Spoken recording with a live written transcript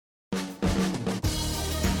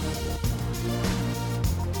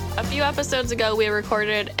A few episodes ago, we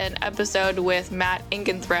recorded an episode with Matt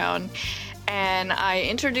Ingenthrown, and I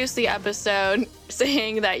introduced the episode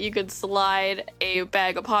saying that you could slide a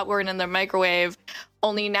bag of popcorn in the microwave,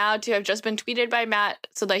 only now to have just been tweeted by Matt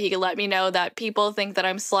so that he could let me know that people think that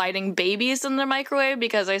I'm sliding babies in the microwave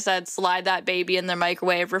because I said slide that baby in the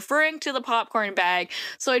microwave, referring to the popcorn bag.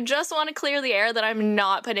 So I just want to clear the air that I'm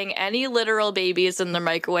not putting any literal babies in the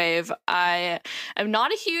microwave. I am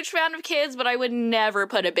not a huge fan of kids, but I would never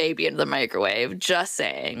put a baby in the microwave. Just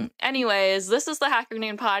saying. Anyways, this is the Hacker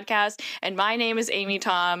Noon podcast, and my name is Amy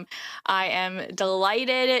Tom. I am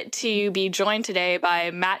delighted to be joined today by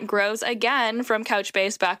Matt Groves again from Couchbase,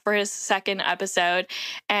 back for his second episode,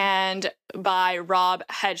 and by Rob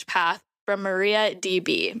Hedgepath from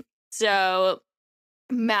MariaDB. So,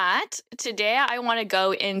 Matt, today I want to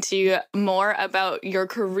go into more about your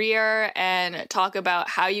career and talk about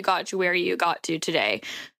how you got to where you got to today.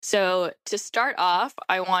 So, to start off,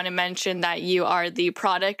 I want to mention that you are the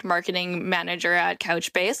product marketing manager at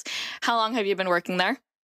Couchbase. How long have you been working there?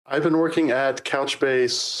 I've been working at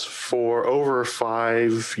Couchbase for over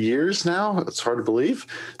 5 years now. It's hard to believe.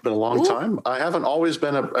 It's been a long time. I haven't always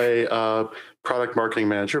been a product marketing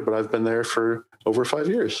manager, but I've been there for over 5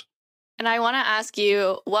 years. And I want to ask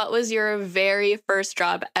you, what was your very first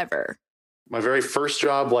job ever? My very first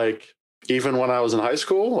job, like even when I was in high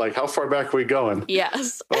school? Like how far back are we going?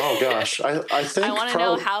 Yes. Oh, gosh. I think I want to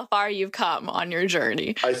know how far you've come on your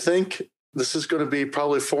journey. I think this is going to be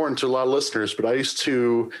probably foreign to a lot of listeners, but I used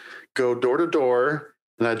to go door to door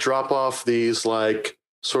and I'd drop off these like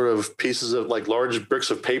sort of pieces of like large bricks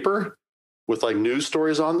of paper with like news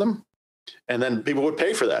stories on them. And then people would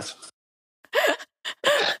pay for that.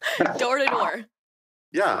 Door to door.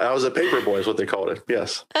 Yeah, I was a paper boy is what they called it.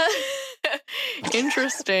 Yes.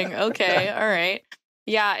 Interesting. Okay. All right.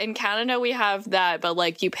 Yeah, in Canada we have that, but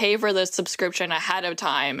like you pay for the subscription ahead of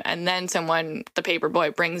time, and then the paper boy,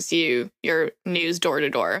 brings you your news door to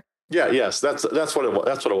door. Yeah, yes, that's what it was.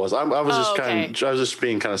 That's what it was. I was just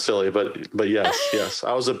being kind of silly, but yes,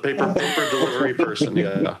 I was a paper delivery person.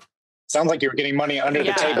 Yeah. Sounds like you were getting money under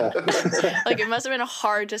the table. Like it must have been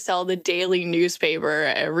hard to sell the daily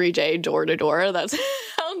newspaper every day door to door. That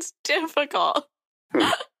sounds difficult.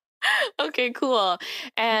 Okay, cool.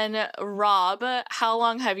 And Rob, how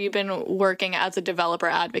long have you been working as a developer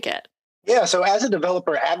advocate? Yeah, so as a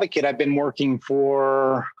developer advocate, I've been working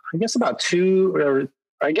for, I guess,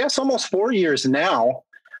 almost 4 years now.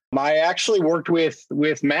 I actually worked with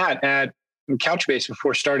Matt at Couchbase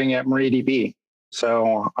before starting at MariaDB.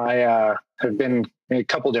 So I have been in a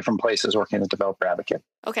couple different places working as a developer advocate.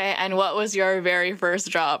 Okay, and what was your very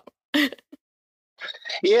first job?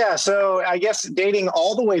 Yeah, so I guess dating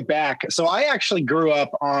all the way back. So I actually grew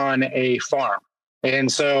up on a farm.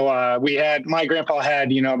 And so my grandpa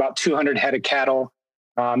had, about 200 head of cattle.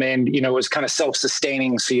 And, it was kind of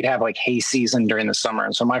self-sustaining. So you'd have like hay season during the summer.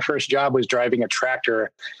 And so my first job was driving a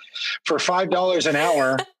tractor for $5 an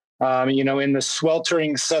hour, in the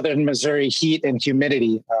sweltering southern Missouri heat and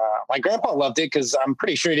humidity. My grandpa loved it because I'm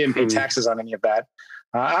pretty sure he didn't pay taxes on any of that.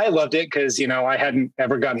 I loved it because, I hadn't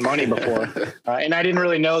ever gotten money before. And I didn't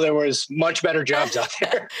really know there was much better jobs out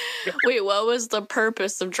there. Wait, what was the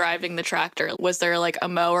purpose of driving the tractor? Was there like a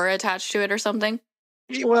mower attached to it or something?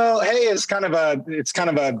 Well, hay is kind of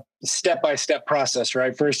a step-by-step process,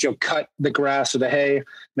 right? First, you'll cut the grass or the hay,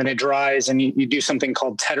 then it dries, and you do something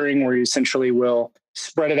called tethering, where you essentially will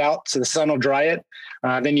spread it out so the sun will dry it.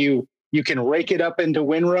 Then you can rake it up into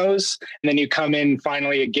windrows, and then you come in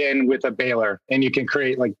finally again with a baler, and you can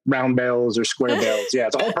create like round bales or square bales. Yeah,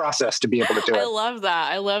 it's a whole process to be able to do it. I love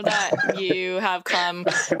that you have come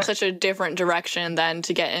such a different direction than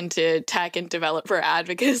to get into tech and developer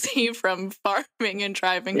advocacy from farming and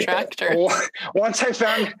driving tractor. Well, once I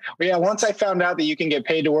found out that you can get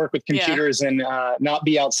paid to work with computers and not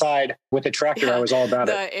be outside with a tractor, I was all about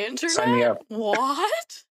it. The internet? Sign me up.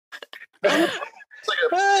 What?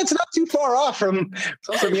 It's not too far off from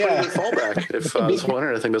Sounds like a pretty good fallback if this whole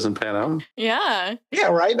internet thing doesn't pan out. Yeah. Yeah,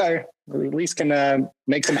 right. I at least can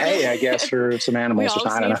make some hay, I guess, for some animals. We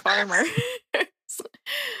all need farmers.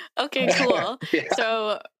 Okay, cool. Yeah.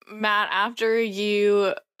 So, Matt, after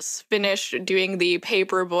you finished doing the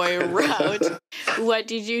paperboy route, what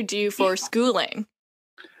did you do for schooling?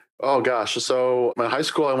 Oh, gosh. So in high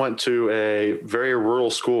school, I went to a very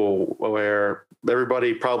rural school where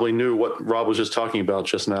everybody probably knew what Rob was just talking about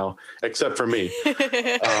just now, except for me.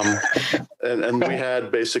 And we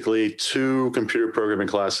had basically 2 computer programming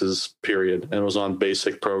classes, period. And it was on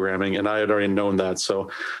basic programming. And I had already known that. So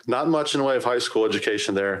not much in the way of high school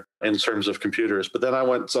education there in terms of computers. But then I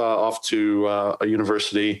went off to a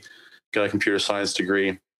university, got a computer science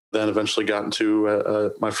degree. then eventually got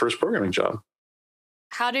into my first programming job.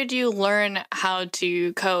 How did you learn how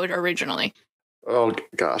to code originally? Oh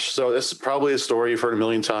gosh. So this is probably a story you've heard a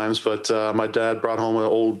million times, but my dad brought home an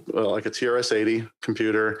old, like a TRS-80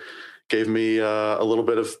 computer, gave me a little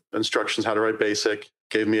bit of instructions how to write BASIC,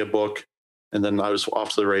 gave me a book, and then I was off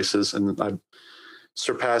to the races. And I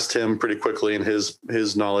surpassed him pretty quickly in his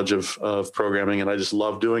knowledge of programming. And I just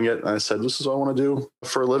loved doing it. And I said, this is what I want to do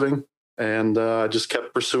for a living. And I just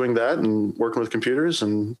kept pursuing that and working with computers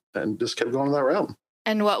and just kept going that route.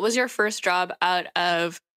 And what was your first job out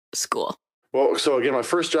of school? Well, so again, my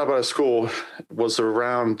first job out of school was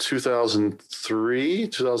around 2003,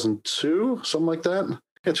 2002, something like that.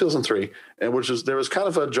 Yeah, 2003. And there was kind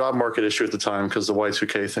of a job market issue at the time because the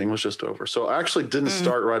Y2K thing was just over. So I actually didn't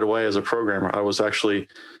start right away as a programmer. I was actually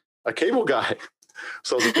a cable guy.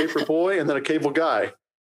 So I was a paper boy and then a cable guy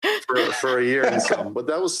for a year and some. But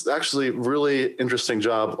that was actually a really interesting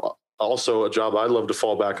job. Also a job I'd love to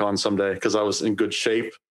fall back on someday because I was in good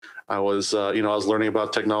shape. I was, I was learning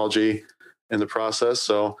about technology in the process.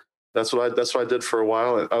 So that's what I did for a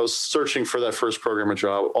while. I was searching for that first programmer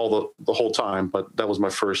job the whole time, but that was my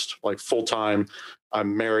first like full-time,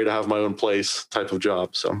 I'm married, I have my own place type of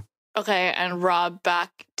job. So. Okay. And Rob,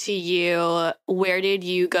 back to you. Where did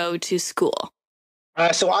you go to school?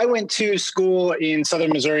 So I went to school in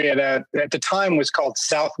Southern Missouri at the time was called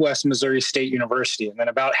Southwest Missouri State University. And then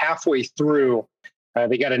about halfway through,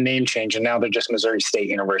 they got a name change and now they're just Missouri State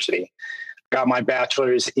University. Got my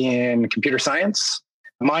bachelor's in computer science,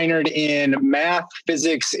 minored in math,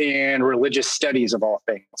 physics, and religious studies of all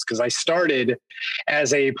things, because I started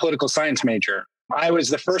as a political science major. I was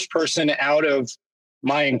the first person out of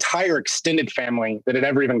my entire extended family that had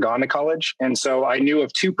ever even gone to college. And so I knew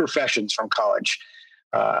of two professions from college,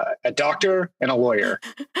 a doctor and a lawyer.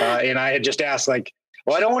 And I had just asked, like,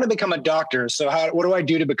 well, I don't want to become a doctor. So what do I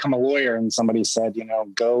do to become a lawyer? And somebody said,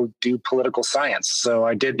 go do political science. So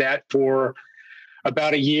I did that for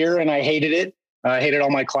about a year and I hated it. I hated all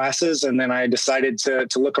my classes. And then I decided to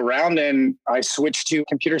look around and I switched to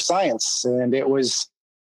computer science. And it was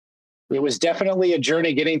definitely a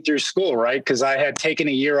journey getting through school, right? Because I had taken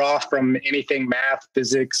a year off from anything math,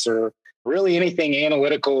 physics, or really anything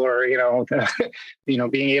analytical or,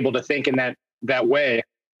 being able to think in that way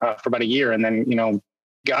for about a year. And then,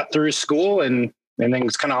 got through school and then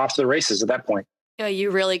was kind of off to the races at that point. Yeah,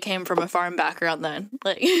 you really came from a farm background then.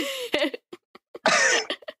 Like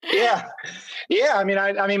Yeah. I mean,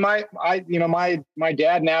 my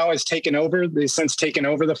dad now has since taken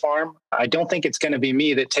over the farm. I don't think it's going to be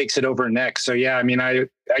me that takes it over next. So yeah, I mean, I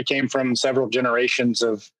came from several generations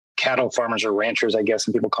of cattle farmers or ranchers, I guess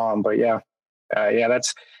some people call them. But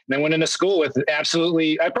then went into school with I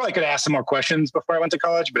probably could have asked some more questions before I went to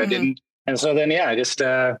college, but I didn't. And so then, I just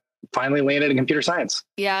finally landed in computer science.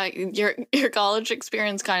 Yeah, your college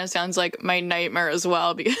experience kind of sounds like my nightmare as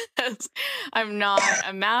well, because I'm not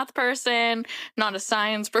a math person, not a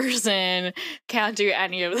science person, can't do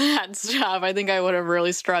any of that stuff. I think I would have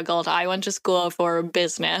really struggled. I went to school for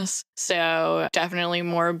business, so definitely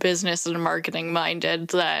more business and marketing minded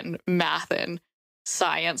than math and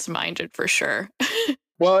science minded for sure.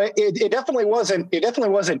 Well, it definitely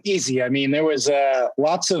wasn't easy. I mean, there was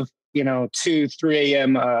lots of 2, 3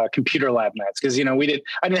 a.m. Computer lab nights because, I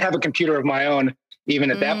didn't have a computer of my own even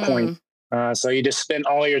at that point. So you just spent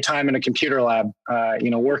all your time in a computer lab,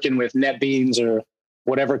 working with NetBeans or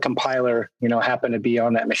whatever compiler, happened to be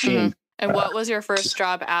on that machine. And what was your first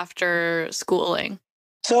job after schooling?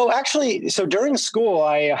 So during school,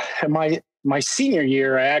 my senior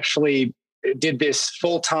year, I actually did this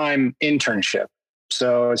full-time internship.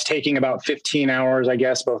 So I was taking about 15 hours, I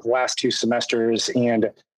guess, both last 2 semesters, and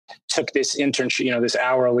took this internship, this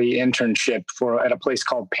hourly internship at a place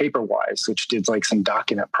called Paperwise, which did like some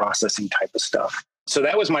document processing type of stuff. So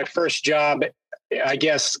that was my first job, I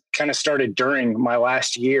guess, kind of started during my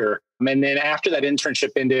last year. And then after that internship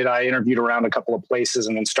ended, I interviewed around a couple of places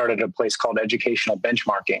and then started a place called Educational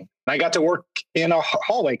Benchmarking. And I got to work in a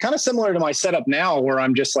hallway, kind of similar to my setup now, where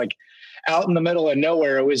I'm just like out in the middle of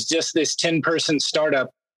nowhere. It was just this 10-person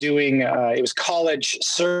startup doing, it was college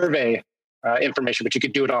survey information, but you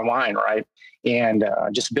could do it online, right? And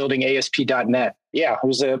just building ASP.NET. Yeah, it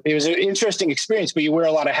was an interesting experience, but you wear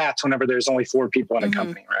a lot of hats whenever there's only 4 people in a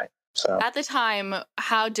company, right? So at the time,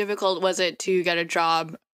 how difficult was it to get a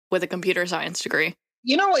job with a computer science degree?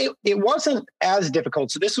 It wasn't as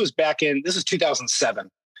difficult. So this was 2007.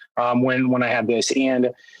 when I had this. And,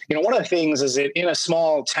 one of the things is that in a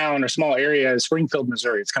small town or small area, Springfield,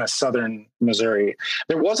 Missouri, it's kind of southern Missouri,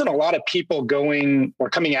 there wasn't a lot of people going or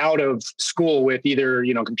coming out of school with either,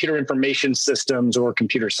 computer information systems or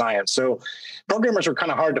computer science. So programmers were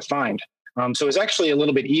kind of hard to find. So it's actually a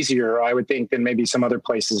little bit easier, I would think, than maybe some other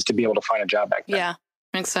places to be able to find a job back then. Yeah,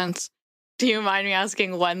 makes sense. Do you mind me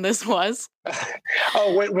asking when this was? This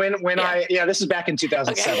is back in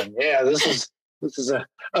 2007. Okay. Yeah, this is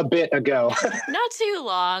a bit ago. Not too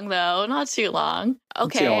long, though. Not too long.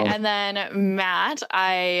 Okay. And then Matt,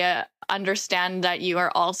 I understand that you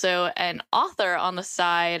are also an author on the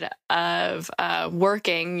side of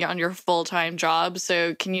working on your full-time job.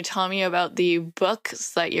 So can you tell me about the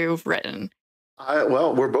books that you've written?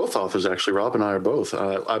 We're both authors, actually. Rob and I are both.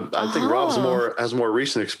 I think Rob's has more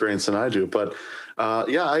recent experience than I do. But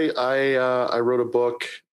I wrote a book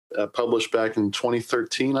published back in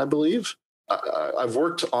 2013, I believe. I've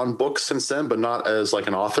worked on books since then, but not as like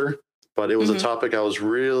an author. But it was a topic I was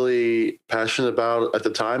really passionate about at the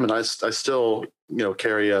time, and I still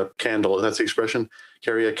carry a candle. That's the expression.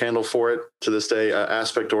 Carry a candle for it to this day.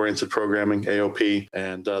 Aspect-oriented programming, AOP,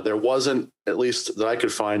 and there wasn't, at least that I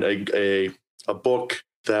could find, a book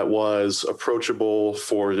that was approachable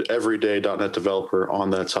for the everyday .NET developer on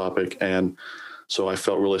that topic. And so I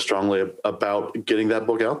felt really strongly about getting that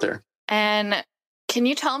book out there. And can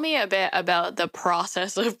you tell me a bit about the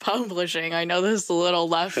process of publishing? I know this is a little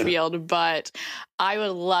left field, but I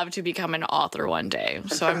would love to become an author one day.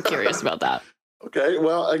 So I'm curious about that. Okay.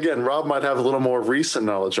 Well, again, Rob might have a little more recent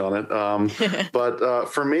knowledge on it. But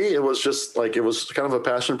for me, it was just it was kind of a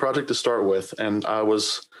passion project to start with. And I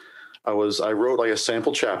wrote like a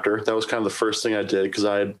sample chapter. That was kind of the first thing I did, because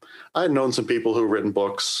I had known some people who had written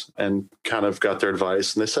books and kind of got their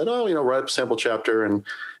advice. And they said, write a sample chapter and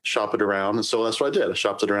shop it around. And so that's what I did. I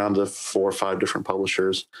shopped it around to 4 or 5 different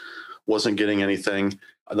publishers. Wasn't getting anything.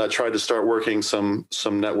 And I tried to start working some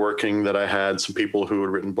networking that I had, some people who had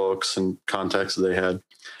written books and contacts that they had.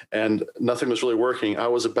 And nothing was really working. I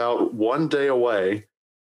was about 1 day away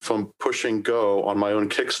from pushing go on my own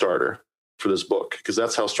Kickstarter for this book, because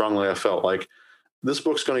that's how strongly I felt like this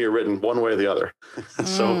book's going to get written one way or the other.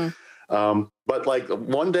 So, but like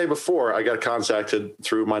 1 day before, I got contacted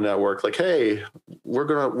through my network, like, hey, we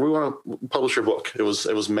want to publish your book. It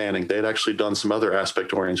was Manning. They had actually done some other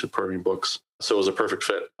aspect-oriented programming books, so it was a perfect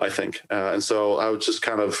fit, I think. And so I was just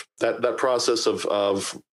kind of that process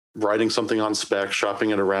of writing something on spec, shopping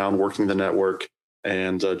it around, working the network,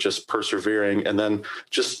 and just persevering, and then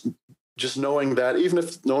just knowing that even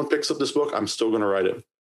if no one picks up this book, I'm still going to write it.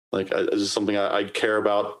 Like, it's just something I care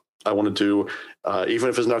about. I want to do, even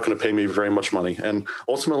if it's not going to pay me very much money. And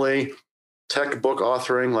ultimately, tech book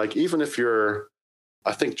authoring, like even if you're,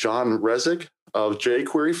 I think John Resig of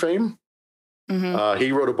jQuery fame,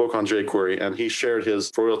 he wrote a book on jQuery, and he shared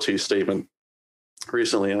his royalty statement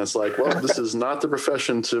recently. And it's like, well, this is not the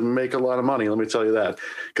profession to make a lot of money. Let me tell you that.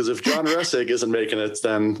 Because if John Resig isn't making it,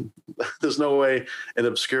 then there's no way an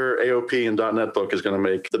obscure AOP and .NET book is going to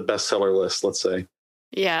make the bestseller list, let's say.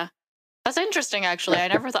 Yeah. That's interesting, actually. I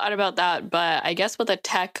never thought about that. But I guess with a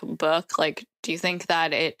tech book, do you think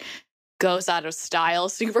that it goes out of style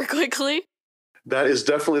super quickly? That is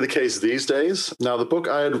definitely the case these days. Now, the book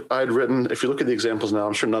I had written, if you look at the examples now,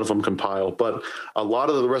 I'm sure none of them compile, but a lot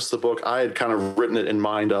of the rest of the book, I had kind of written it in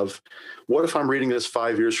mind of, what if I'm reading this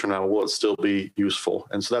 5 years from now? Will it still be useful?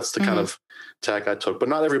 And so that's the kind of tack I took. But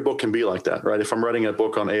not every book can be like that, right? If I'm writing a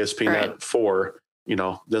book on ASP.NET 4,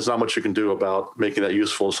 there's not much you can do about making that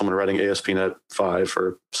useful to someone writing ASP.NET 5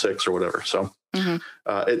 or 6 or whatever. So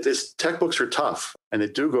tech books are tough, and they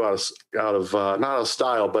do go out of not out of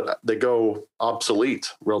style, but they go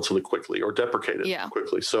obsolete relatively quickly or deprecated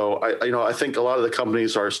quickly. So I think a lot of the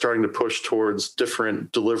companies are starting to push towards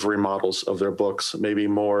different delivery models of their books, maybe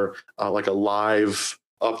more like a live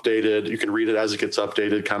updated, you can read it as it gets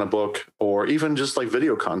updated kind of book, or even just like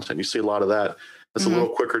video content. You see a lot of that. It's a little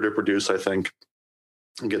quicker to produce, I think,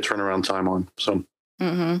 and get turnaround time on. So.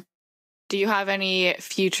 Do you have any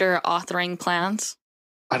future authoring plans?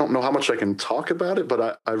 I don't know how much I can talk about it,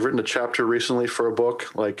 but I've written a chapter recently for a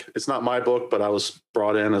book. Like, it's not my book, but I was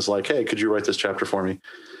brought in as like, hey, could you write this chapter for me?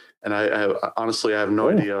 And I honestly, I have no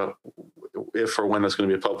idea if or when it's going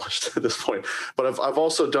to be published at this point. But I've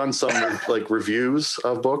also done some like reviews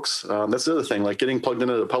of books. That's the other thing, like getting plugged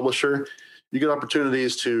into the publisher. You get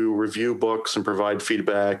opportunities to review books and provide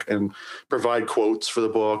feedback and provide quotes for the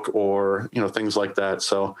book, or, things like that.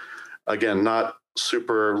 So again, not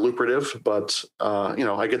super lucrative, but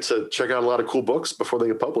I get to check out a lot of cool books before they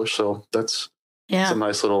get published. So that's a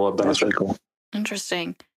nice little benefit. Cool.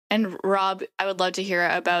 Interesting. And Rob, I would love to hear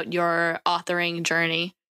about your authoring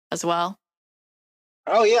journey. as well?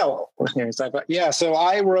 Oh, yeah. So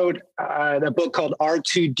I wrote a book called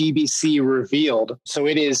R2DBC Revealed. So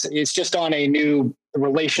it's just on a new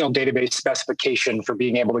relational database specification for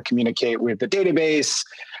being able to communicate with the database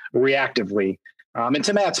reactively. And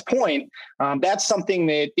to Matt's point, that's something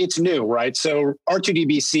that it's new, right? So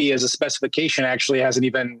R2DBC as a specification actually hasn't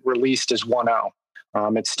even released as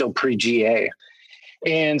 1.0. It's still pre-GA.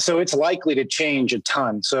 And so it's likely to change a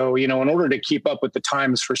ton. So, in order to keep up with the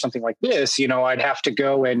times for something like this, I'd have to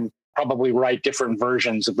go and probably write different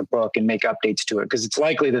versions of the book and make updates to it, because it's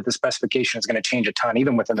likely that the specification is going to change a ton,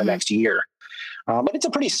 even within the next year. But it's a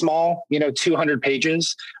pretty small, 200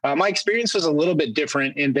 pages. My experience was a little bit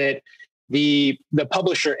different in that the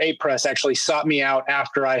publisher, A-Press, actually sought me out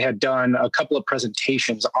after I had done a couple of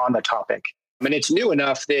presentations on the topic. And it's new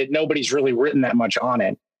enough that nobody's really written that much on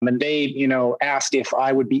it. And they, asked if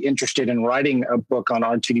I would be interested in writing a book on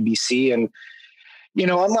R2DBC. And,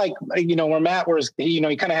 unlike, where Matt was, he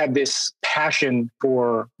kind of had this passion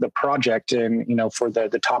for the project and, for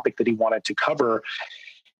the topic that he wanted to cover.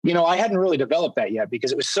 I hadn't really developed that yet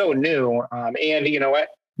because it was so new. And, at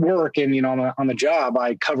work and, on the job,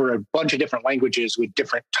 I cover a bunch of different languages with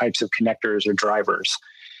different types of connectors or drivers.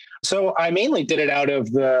 So I mainly did it out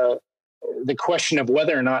of the question of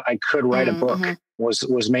whether or not I could write a book.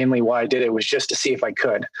 Was mainly why I did it, was just to see if I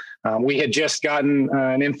could. We had just gotten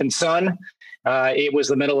an infant son. It was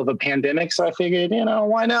the middle of a pandemic. So I figured,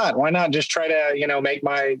 why not? Why not just try to, make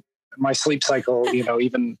my sleep cycle,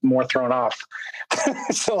 even more thrown off.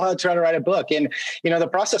 So I'll try to write a book. And, the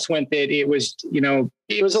process went that it was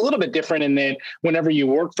a little bit different in that whenever you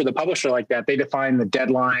work for the publisher like that, they define the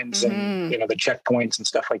deadlines and, the checkpoints and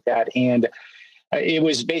stuff like that. And it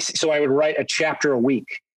was basic. So I would write a chapter a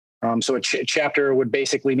week. So a chapter would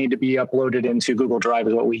basically need to be uploaded into Google Drive,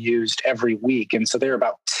 is what we used every week. And so they're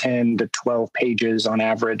about 10 to 12 pages on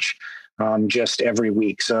average, just every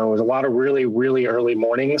week. So it was a lot of really, really early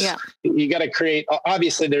mornings. Yeah. You got to create,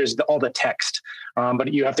 obviously there's all the text,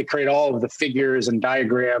 but you have to create all of the figures and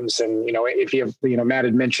diagrams. And, if you have, Matt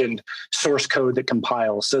had mentioned source code that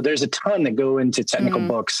compiles. So there's a ton that go into technical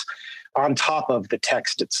books on top of the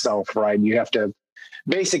text itself, right? You have to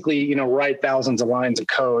basically, write thousands of lines of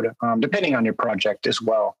code, depending on your project as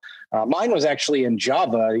well. Mine was actually in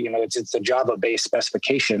Java. It's a Java-based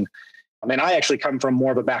specification. And I actually come from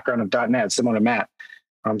more of a background of .NET, similar to Matt.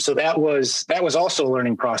 So that was also a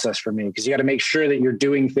learning process for me, because you got to make sure that you're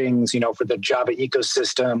doing things, for the Java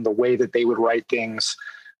ecosystem, the way that they would write things,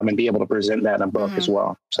 and be able to present that in a book as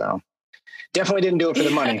well. So definitely didn't do it for the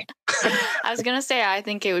money. I was going to say, I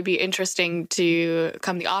think it would be interesting to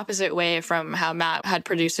come the opposite way from how Matt had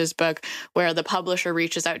produced his book, where the publisher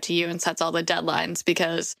reaches out to you and sets all the deadlines.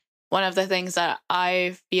 Because one of the things that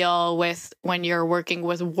I feel with when you're working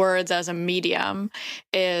with words as a medium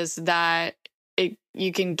is that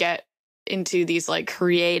you can get into these like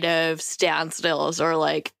creative standstills or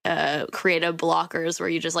like creative blockers where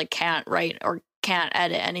you just like can't write or can't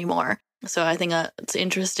edit anymore. So I think it's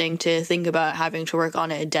interesting to think about having to work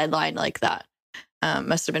on a deadline like that.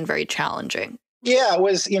 Must have been very challenging. Yeah, it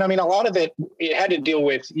was, a lot of it had to deal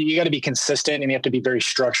with, you got to be consistent and you have to be very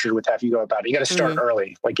structured with how you go about it. You got to start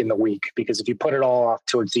early, like in the week, because if you put it all off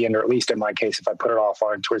towards the end, or at least in my case, if I put it off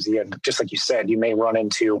on towards the end, just like you said, you may run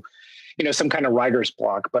into, some kind of writer's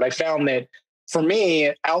block. But I found that for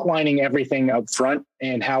me, outlining everything up front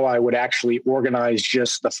and how I would actually organize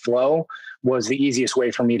just the flow was the easiest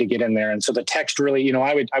way for me to get in there. And so the text really,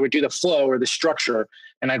 I would do the flow or the structure,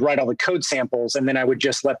 and I'd write all the code samples, and then I would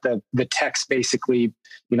just let the text basically,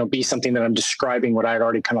 be something that I'm describing what I had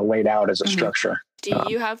already kind of laid out as a structure. Do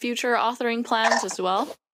you have future authoring plans as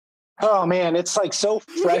well? Oh man, it's like so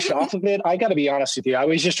fresh off of it. I got to be honest with you. I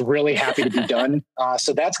was just really happy to be done.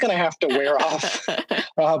 So that's going to have to wear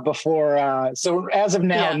off before. So as of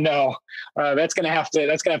now, no, that's going to have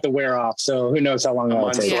to wear off. So who knows how long that'll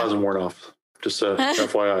take. Mine still hasn't worn off. Just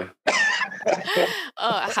FYI.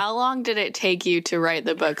 How long did it take you to write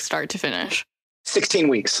the book start to finish? 16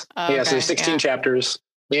 weeks. Okay, yeah. So 16 chapters.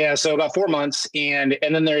 Yeah, so about 4 months. And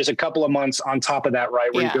then there's a couple of months on top of that,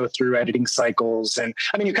 right, where you go through editing cycles. And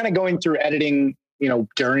you're kind of going through editing,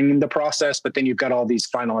 during the process, but then you've got all these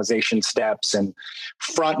finalization steps and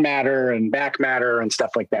front matter and back matter and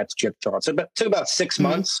stuff like that to chip fill out. So it took about 6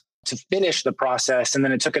 months to finish the process. And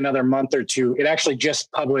then it took another month or two. It actually just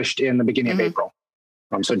published in the beginning of April.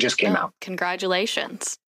 So it just came out.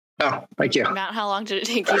 Congratulations. Oh, thank you. Matt, how long did it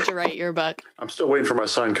take you to write your book? I'm still waiting for my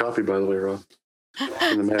signed copy, by the way, Rob.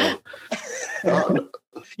 In the mail.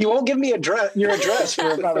 You won't give me your address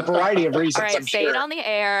for a variety of reasons. All right, say it on the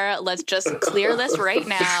air. Let's just clear this right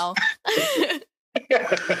now.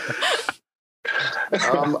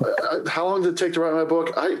 How long did it take to write my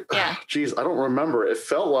book? Geez, I don't remember. It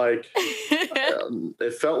felt like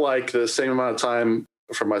the same amount of time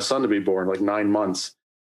for my son to be born, like 9 months.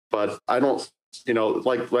 But I don't,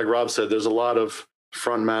 like Rob said, there's a lot of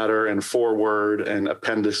front matter and foreword and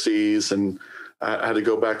appendices, and I had to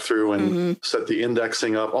go back through and set the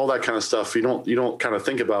indexing up, all that kind of stuff. You don't kind of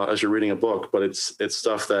think about as you're reading a book, but it's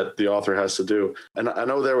stuff that the author has to do. And I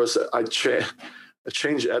know I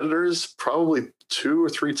changed editors probably 2 or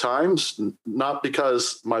 3 times, not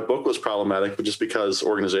because my book was problematic, but just because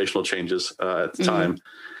organizational changes at the time.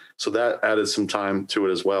 So that added some time to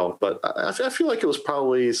it as well. But I feel like it was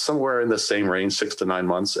probably somewhere in the same range, 6 to 9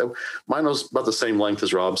 months. Mine was about the same length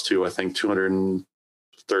as Rob's too. I think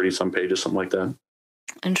 230 some pages, something like that.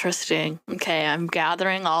 Interesting. Okay, I'm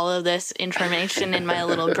gathering all of this information in my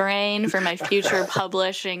little brain for my future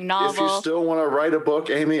publishing novel. If you still want to write a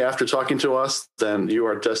book, Amy, after talking to us, then you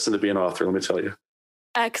are destined to be an author, let me tell you.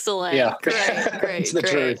 Excellent. Yeah. Great.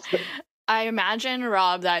 Truth. I imagine,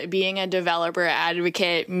 Rob, that being a developer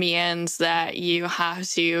advocate means that you have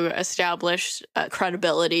to establish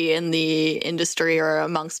credibility in the industry, or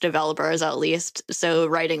amongst developers at least. So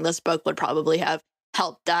writing this book would probably have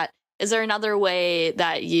helped that. Is there another way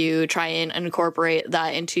that you try and incorporate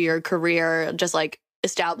that into your career, just like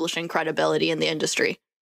establishing credibility in the industry?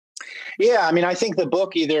 Yeah, I mean, I think the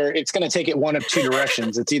book, it's going to take it one of 2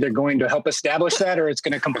 directions. It's either going to help establish that, or it's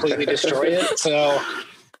going to completely destroy it. So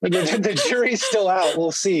the jury's still out.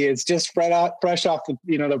 We'll see. It's just fresh off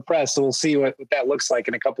the press. So we'll see what that looks like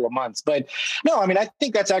in a couple of months. But no, I mean, I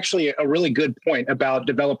think that's actually a really good point about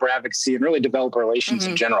developer advocacy and really developer relations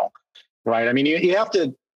in general, right? I mean, you have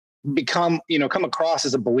to come across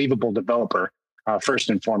as a believable developer first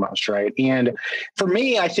and foremost, right? And for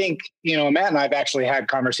me, I think, Matt and I've actually had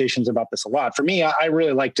conversations about this a lot. For me, I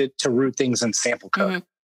really like to root things in sample code.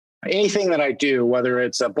 Anything that I do, whether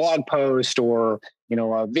it's a blog post or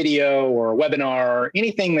a video or a webinar,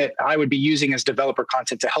 anything that I would be using as developer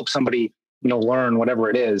content to help somebody learn whatever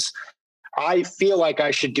it is, I feel like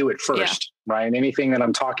I should do it first, right? Anything that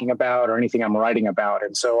I'm talking about or anything I'm writing about.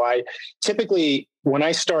 And so I typically, when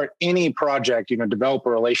I start any project,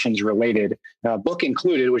 developer relations related, book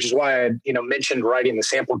included, which is why I mentioned writing the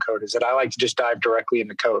sample code, is that I like to just dive directly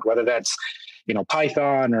into code, whether that's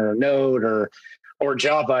Python or Node or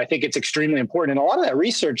Java. I think it's extremely important. And a lot of that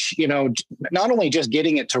research, not only just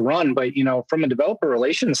getting it to run, but, from a developer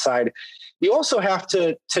relations side, you also have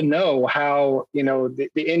to know how, the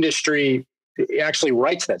industry actually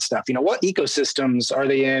writes that stuff. What ecosystems are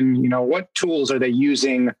they in? What tools are they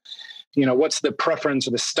using? What's the preference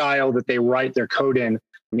or the style that they write their code in?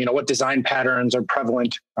 What design patterns are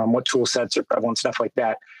prevalent? What tool sets are prevalent? Stuff like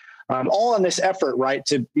that. All in this effort, right,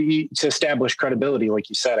 to establish credibility, like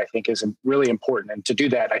you said, I think is really important. And to do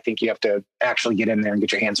that, I think you have to actually get in there and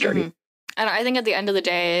get your hands dirty. And I think at the end of the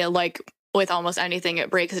day, like with almost anything, it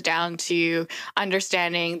breaks down to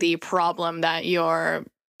understanding the problem that your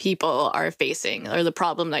people are facing, or the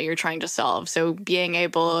problem that you're trying to solve. So being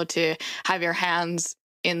able to have your hands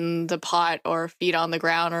in the pot or feet on the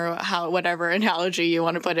ground, or whatever analogy you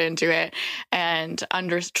want to put into it, and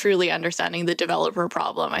truly understanding the developer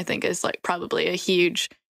problem, I think is like probably a huge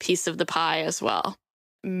piece of the pie as well.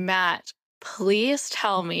 Matt, please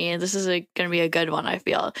tell me, this is going to be a good one, I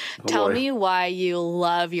feel. Tell me why you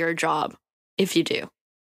love your job, if you do.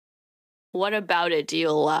 What about it do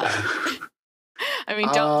you love? I mean,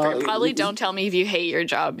 don't tell me if you hate your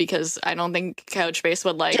job, because I don't think Couchbase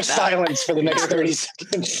would like just that. Silence for the next 30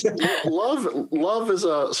 seconds. Love is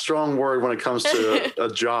a strong word when it comes to a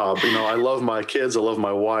job. I love my kids. I love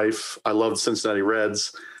my wife. I love the Cincinnati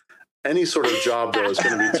Reds. Any sort of job, though, is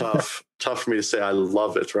going to be tough for me to say I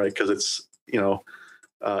love it, right? Because it's,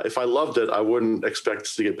 if I loved it, I wouldn't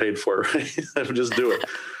expect to get paid for it, right? I would just do it.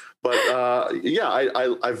 But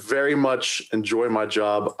I very much enjoy my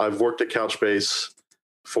job. I've worked at Couchbase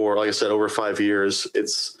for, like I said, over 5 years.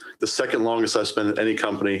 It's the second longest I've spent at any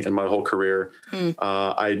company in my whole career.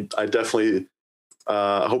 I definitely,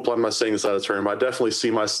 I hope I'm not saying this out of turn, but I definitely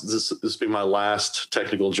see this being my last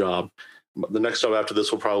technical job. The next job after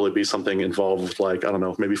this will probably be something involved with, like, I don't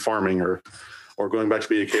know, maybe farming or going back to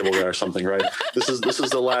being a cable guy or something, right? This is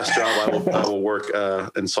the last job I will work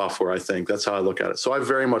in software, I think. That's how I look at it. So I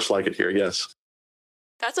very much like it here, yes.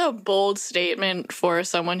 That's a bold statement for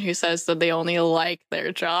someone who says that they only like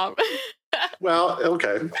their job. Well,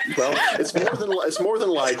 okay. Well, it's more than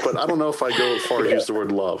like, but I don't know if I go as far as use the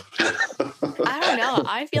word love. I don't know.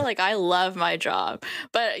 I feel like I love my job,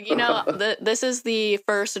 but this is the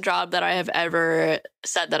first job that I have ever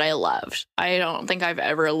said that I loved. I don't think I've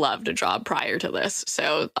ever loved a job prior to this,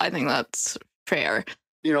 so I think that's fair.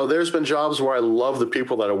 There's been jobs where I love the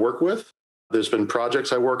people that I work with. There's been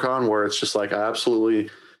projects I work on where it's just like,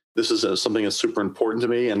 this is something that's super important to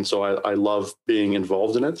me. And so I love being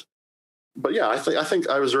involved in it. But yeah, I think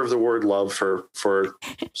I reserve the word love for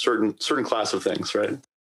certain class of things, right?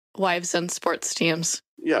 Wives and sports teams.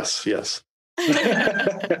 Yes.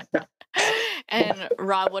 And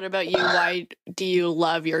Rob, what about you? Why do you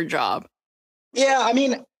love your job? Yeah, I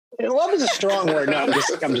mean, love is a strong word. No,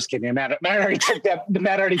 I'm just kidding. Matt already took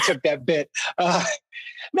that bit.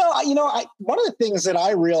 No, one of the things that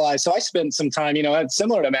I realized, so I spent some time,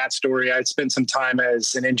 similar to Matt's story, I spent some time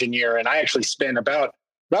as an engineer, and I actually spent about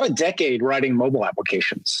a decade writing mobile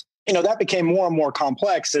applications. That became more and more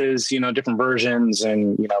complex as, different versions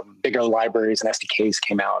and, bigger libraries and SDKs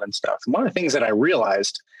came out and stuff. And one of the things that I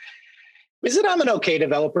realized is that I'm an okay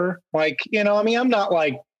developer. I'm not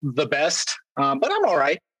like the best, but I'm all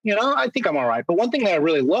right. I think I'm all right. But one thing that I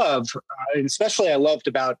really love, and especially I loved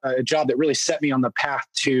about a job that really set me on the path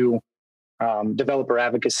to developer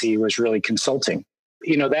advocacy, was really consulting.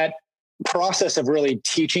 That process of really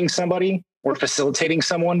teaching somebody or facilitating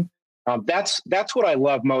someone, that's what I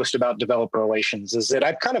love most about developer relations, is that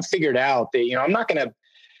I've kind of figured out that, I'm not going to,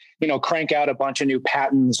 crank out a bunch of new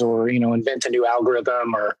patents or, invent a new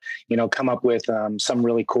algorithm or, come up with some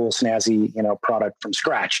really cool, snazzy, product from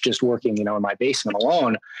scratch, just working, in my basement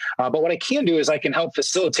alone. But what I can do is I can help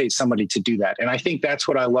facilitate somebody to do that. And I think that's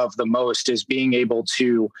what I love the most, is being able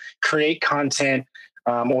to create content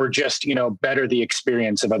or just, better the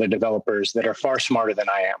experience of other developers that are far smarter than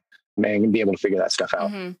I am, and be able to figure that stuff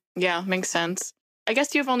out. Mm-hmm. Yeah, makes sense. I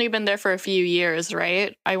guess you've only been there for a few years,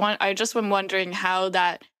 right? I just am wondering how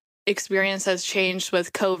that experience has changed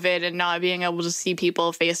with COVID and not being able to see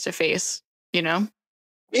people face to face, Yeah,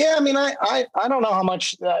 I mean, I don't know how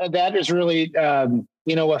much that is really,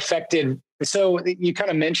 affected. So you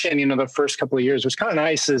kind of mentioned, the first couple of years was kind of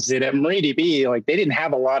nice, is that at MariaDB, they didn't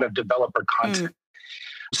have a lot of developer content.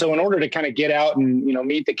 So in order to kind of get out and,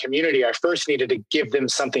 meet the community, I first needed to give them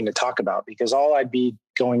something to talk about, because all I'd be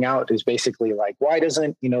going out is basically like, why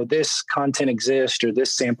doesn't, this content exist or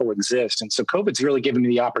this sample exist? And so COVID's really given me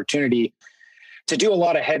the opportunity to do a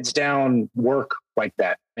lot of heads down work like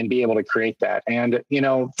that and be able to create that. And,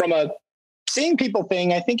 from a seeing people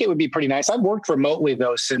thing, I think it would be pretty nice. I've worked remotely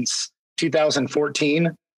though since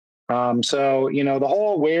 2014. So, the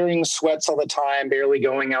whole wearing sweats all the time, barely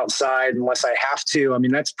going outside unless I have to. I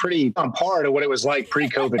mean, that's pretty on par to what it was like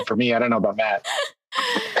pre-COVID for me. I don't know about Matt.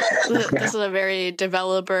 This is a very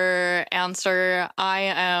developer answer.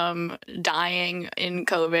 I am dying in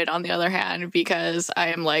COVID, on the other hand, because I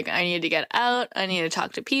am like, I need to get out. I need to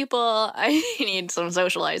talk to people. I need some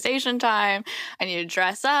socialization time. I need to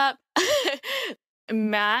dress up.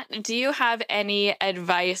 Matt, do you have any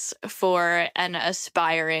advice for an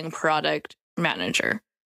aspiring product manager?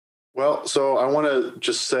 Well, so I want to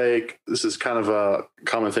just say this is kind of a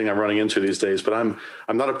common thing I'm running into these days, but I'm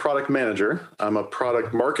not a product manager. I'm a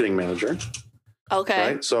product marketing manager.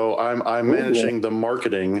 Okay. Right. So I'm managing the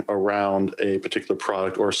marketing around a particular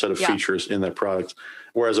product or a set of features in that product,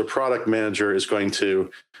 whereas a product manager is going to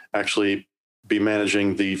actually be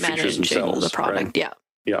managing the features themselves. The product. Right?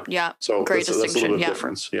 Yeah. So great that's distinction. a little bit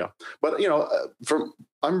difference. Yeah. But,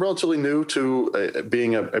 I'm relatively new to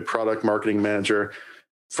being a product marketing manager.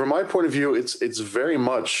 From my point of view, it's very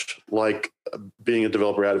much like being a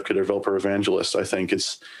developer advocate or developer evangelist. I think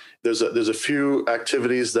there's a few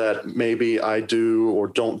activities that maybe I do or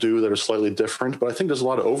don't do that are slightly different, but I think there's a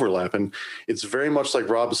lot of overlap. And it's very much like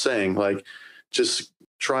Rob is saying, like just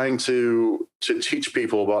trying to teach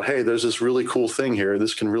people about, hey, there's this really cool thing here.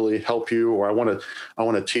 This can really help you, or I want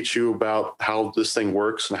to teach you about how this thing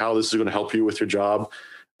works and how this is going to help you with your job.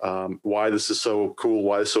 Why this is so cool,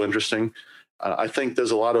 why it's so interesting. I think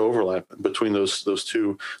there's a lot of overlap between those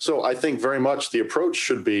two. So I think very much the approach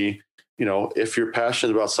should be, if you're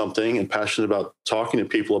passionate about something and passionate about talking to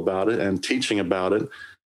people about it and teaching about it,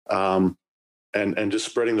 and just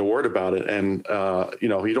spreading the word about it. And,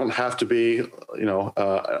 you don't have to be,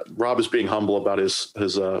 Rob is being humble about his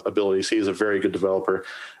abilities. He is a very good developer.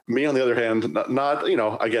 Me, on the other hand, not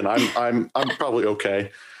again, I'm probably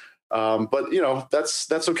okay. But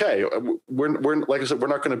that's okay. We're like I said, we're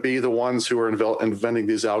not going to be the ones who are inventing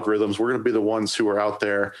these algorithms. We're going to be the ones who are out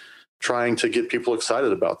there trying to get people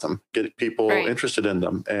excited about them, get people interested in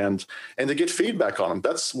them, and to get feedback on them.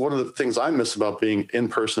 That's one of the things I miss about being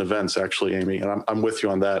in-person events, actually, Amy. And I'm with you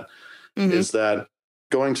on that. Is that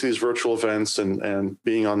going to these virtual events and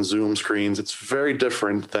being on Zoom screens, it's very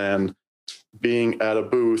different than being at a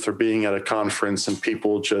booth or being at a conference and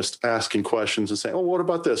people just asking questions and saying, oh, what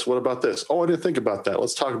about this? What about this? Oh, I didn't think about that.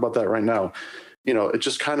 Let's talk about that right now. It's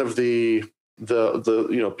just kind of the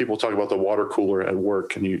the people talk about the water cooler at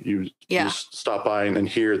work, and you just stop by and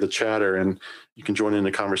hear the chatter, and you can join in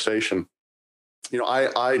the conversation. We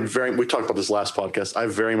talked about this last podcast. I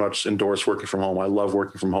very much endorse working from home. I love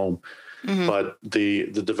working from home. Mm-hmm. But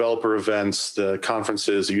the developer events, the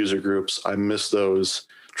conferences, the user groups, I miss those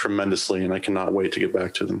tremendously, and I cannot wait to get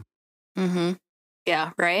back to them. Mm-hmm.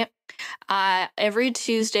 Yeah, right. Every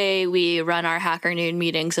Tuesday we run our Hacker Noon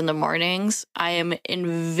meetings in the mornings. I am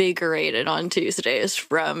invigorated on Tuesdays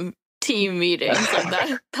from team meetings.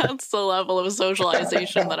 That's the level of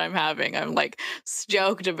socialization that I'm having. I'm like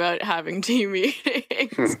stoked about having team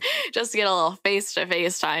meetings just to get a little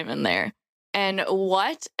face-to-face time in there. And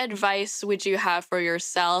what advice would you have for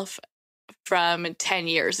yourself from 10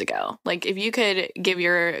 years ago? Like, if you could give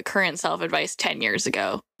your current self advice 10 years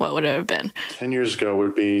ago, what would it have been? 10 years ago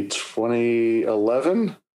would be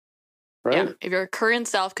 2011, right? Yeah. If your current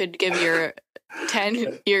self could give your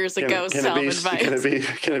 10 years ago self advice.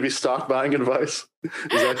 Can it be stock buying advice?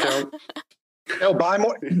 Does that count? No, buy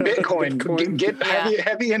more Bitcoin. Get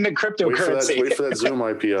heavy into cryptocurrency. Wait for that Zoom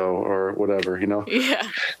IPO or whatever, Yeah.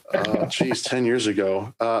 10 years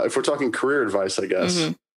ago. If we're talking career advice, I guess.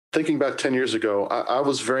 Mm-hmm. Thinking back 10 years ago, I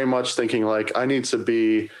was very much thinking like, I need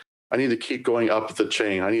to keep going up the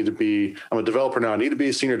chain. I'm a developer now. I need to be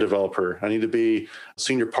a senior developer. I need to be a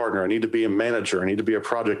senior partner. I need to be a manager. I need to be a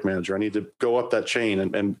project manager. I need to go up that chain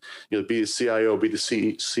and be the CIO, be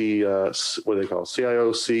the what do they call it?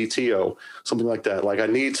 CIO, CTO, something like that. Like, I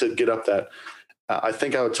need to get up that. I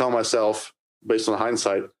think I would tell myself, based on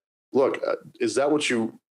hindsight, look, is that what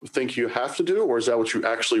you think you have to do, or is that what you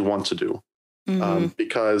actually want to do? Mm-hmm.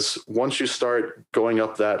 Because once you start going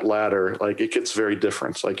up that ladder, like, it gets very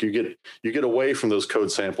different. Like, you get away from those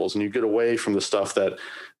code samples, and you get away from the stuff that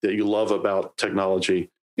you love about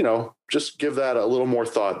technology. Just give that a little more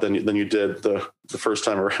thought than you did the first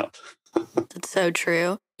time around. That's so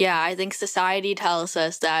true. Yeah, I think society tells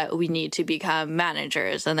us that we need to become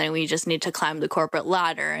managers, and then we just need to climb the corporate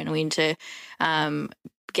ladder, and we need to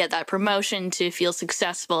get that promotion to feel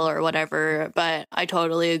successful or whatever. But I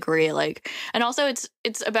totally agree. And also it's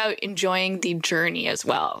about enjoying the journey as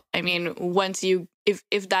well. I mean, once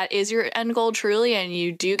if that is your end goal truly, and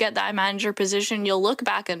you do get that manager position, you'll look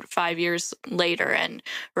back at 5 years later and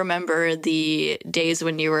remember the days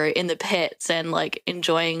when you were in the pits and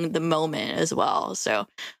enjoying the moment as well. So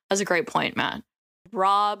that's a great point, Matt.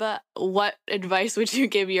 Rob, what advice would you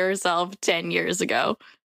give yourself 10 years ago?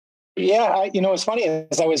 Yeah, it's funny.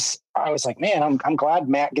 As I was like, man, I'm glad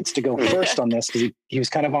Matt gets to go first on this, because he was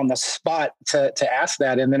kind of on the spot to ask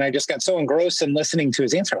that, and then I just got so engrossed in listening to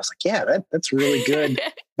his answer. I was like, yeah, that's really good.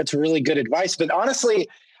 That's really good advice. But honestly,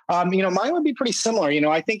 mine would be pretty similar.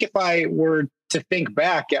 I think if I were to think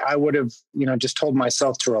back, I would have, just told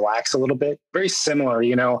myself to relax a little bit. Very similar,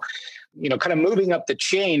 kind of moving up the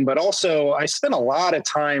chain, but also I spent a lot of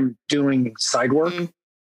time doing side work. Mm.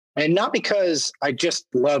 And not because I just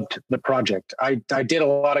loved the project. I did a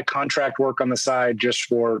lot of contract work on the side just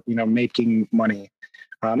for, making money.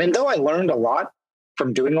 And though I learned a lot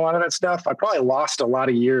from doing a lot of that stuff, I probably lost a lot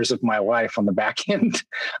of years of my life on the back end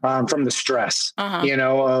from the stress,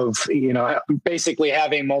 of basically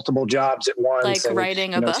having multiple jobs at once. Like and,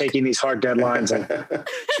 writing a book? Taking these hard deadlines. And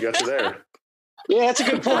she got you there. Yeah, that's a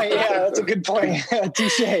good point. Yeah, that's a good point.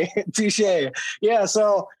 Touche.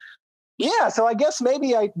 Yeah, so I guess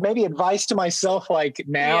maybe advice to myself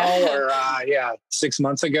now or 6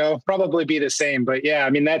 months ago, probably be the same. But yeah,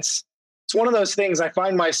 I mean, it's one of those things I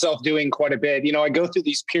find myself doing quite a bit. I go through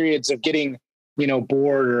these periods of getting,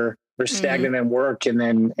 bored or stagnant in work, and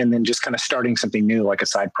then just kind of starting something new, like a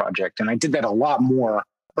side project. And I did that a lot more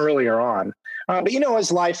earlier on. But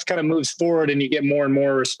as life kind of moves forward and you get more and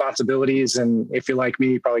more responsibilities, and if you're like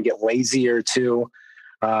me, you probably get lazier too.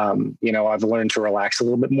 I've learned to relax a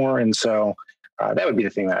little bit more. And so that would be the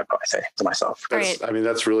thing that I'd probably say to myself.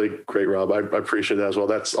 That's really great, Rob. I appreciate that as well.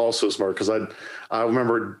 That's also smart, because I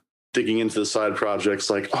remember digging into the side projects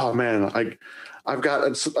like, oh man, I've got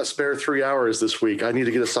a spare 3 hours this week. I need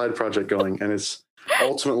to get a side project going. And it's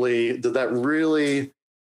ultimately, did that really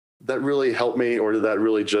help me, or did that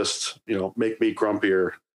really just, make me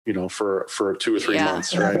grumpier, for 2 or 3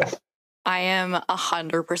 months, right? I am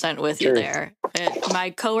 100% with you there.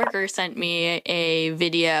 My coworker sent me a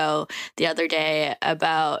video the other day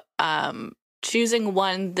about choosing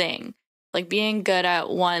one thing, like being good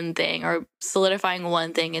at one thing or solidifying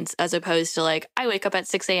one thing, as opposed to I wake up at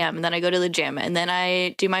 6 a.m. and then I go to the gym, and then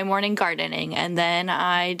I do my morning gardening, and then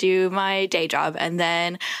I do my day job, and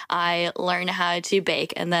then I learn how to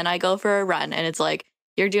bake, and then I go for a run. And it's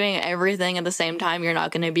you're doing everything at the same time. You're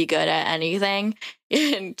not going to be good at anything.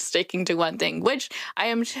 and sticking to one thing, which I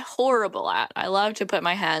am horrible at. I love to put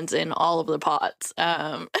my hands in all of the pots.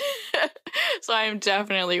 So I'm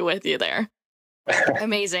definitely with you there.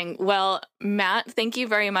 Amazing. Well, Matt, thank you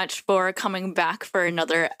very much for coming back for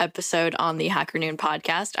another episode on the Hacker Noon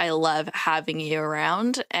podcast. I love having you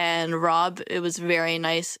around. And Rob, it was very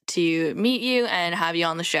nice to meet you and have you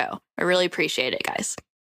on the show. I really appreciate it, guys.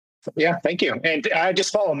 Yeah, thank you. And I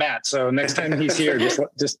just follow Matt. So next time he's here,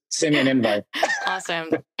 just send me an invite.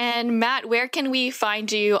 Awesome. And Matt, where can we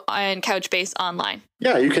find you on Couchbase online?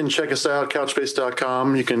 Yeah, you can check us out,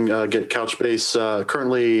 couchbase.com. You can get Couchbase,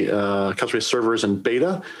 currently Couchbase servers in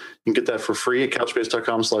beta. You can get that for free at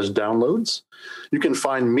couchbase.com/downloads. You can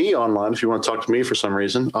find me online if you want to talk to me for some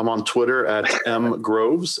reason. I'm on Twitter at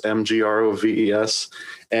mgroves, MGROVES.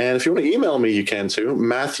 And if you want to email me, you can too.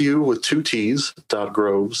 Matthew with 2 T's,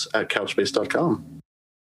 .groves@couchbase.com.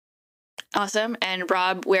 Awesome. And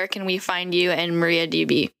Rob, where can we find you and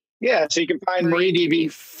MariaDB? Yeah, so you can find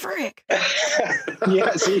MariaDB. Frick.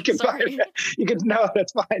 Yeah, so you can no,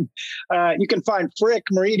 that's fine. You can find Frick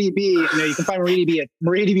MariaDB. You can find MariaDB at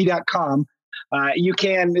mariadb.com. You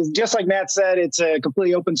can, just like Matt said, it's a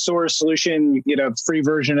completely open source solution. You get a free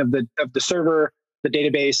version of the server, the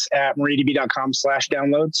database at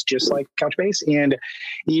mariadb.com/downloads, just like Couchbase. And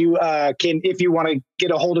you can, if you want to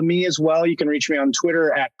get a hold of me as well, you can reach me on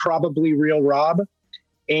Twitter at probablyrealrob.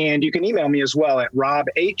 And you can email me as well at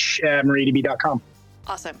robh@mariadb.com.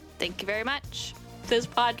 Awesome. Thank you very much. This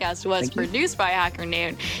podcast was produced by Hacker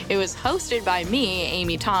Noon. It was hosted by me,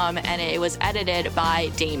 Amy Tom, and it was edited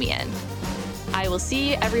by Damien. I will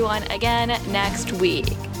see everyone again next week.